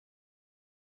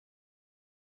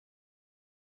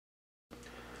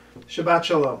Shabbat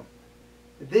Shalom.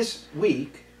 This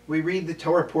week we read the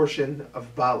Torah portion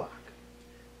of Balak.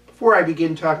 Before I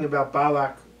begin talking about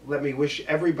Balak, let me wish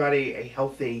everybody a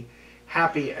healthy,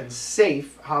 happy, and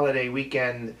safe holiday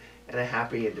weekend and a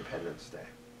happy Independence Day.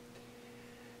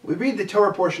 We read the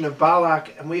Torah portion of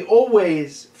Balak and we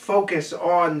always focus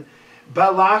on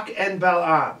Balak and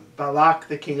Balaam. Balak,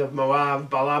 the king of Moab,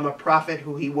 Balaam, a prophet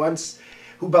who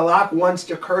Balak wants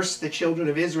to curse the children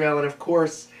of Israel, and of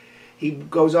course he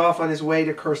goes off on his way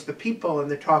to curse the people,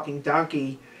 and the talking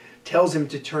donkey tells him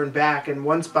to turn back, and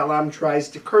once Balaam tries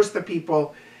to curse the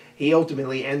people, he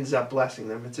ultimately ends up blessing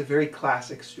them. It's a very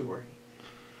classic story.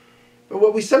 But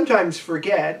what we sometimes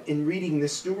forget in reading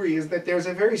this story is that there's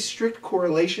a very strict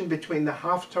correlation between the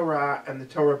Haftorah and the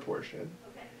Torah portion,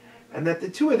 and that the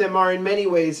two of them are in many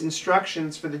ways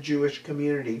instructions for the Jewish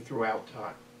community throughout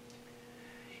time.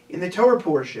 In the Torah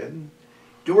portion,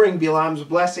 during Balaam's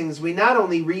blessings, we not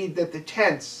only read that the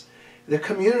tents, the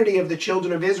community of the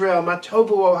children of Israel,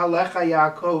 Matovu ohalecha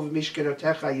Yaakov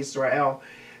mishkenotecha Yisrael,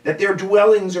 that their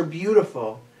dwellings are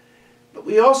beautiful, but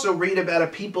we also read about a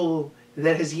people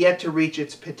that has yet to reach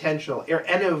its potential.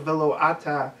 Er'enu velo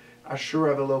ata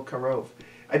ashura velo karov.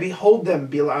 I behold them,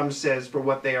 Balaam says, for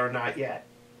what they are not yet.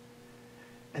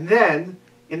 And then,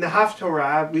 in the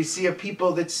Haftorah, we see a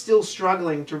people that's still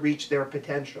struggling to reach their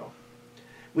potential.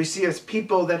 We see a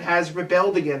people that has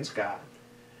rebelled against God.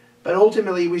 But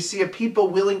ultimately, we see a people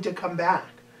willing to come back,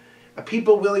 a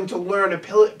people willing to learn, a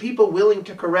people willing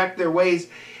to correct their ways.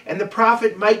 And the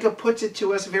prophet Micah puts it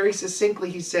to us very succinctly.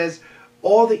 He says,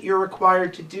 all that you're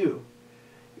required to do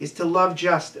is to love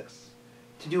justice,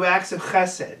 to do acts of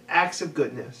chesed, acts of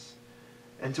goodness,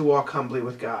 and to walk humbly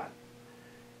with God.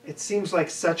 It seems like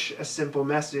such a simple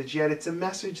message, yet it's a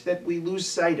message that we lose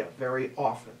sight of very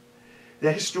often.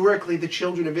 That historically the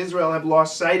children of Israel have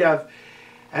lost sight of,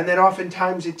 and that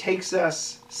oftentimes it takes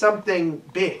us something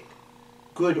big,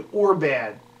 good or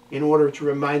bad, in order to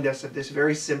remind us of this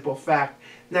very simple fact,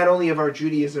 not only of our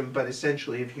Judaism, but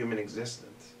essentially of human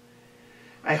existence.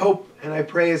 I hope and I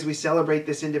pray as we celebrate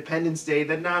this Independence Day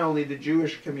that not only the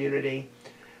Jewish community,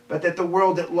 but that the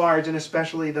world at large, and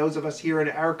especially those of us here in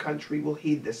our country, will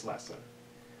heed this lesson.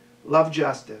 Love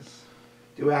justice,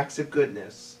 do acts of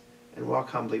goodness, and walk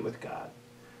humbly with God.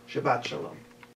 Shabbat Shalom.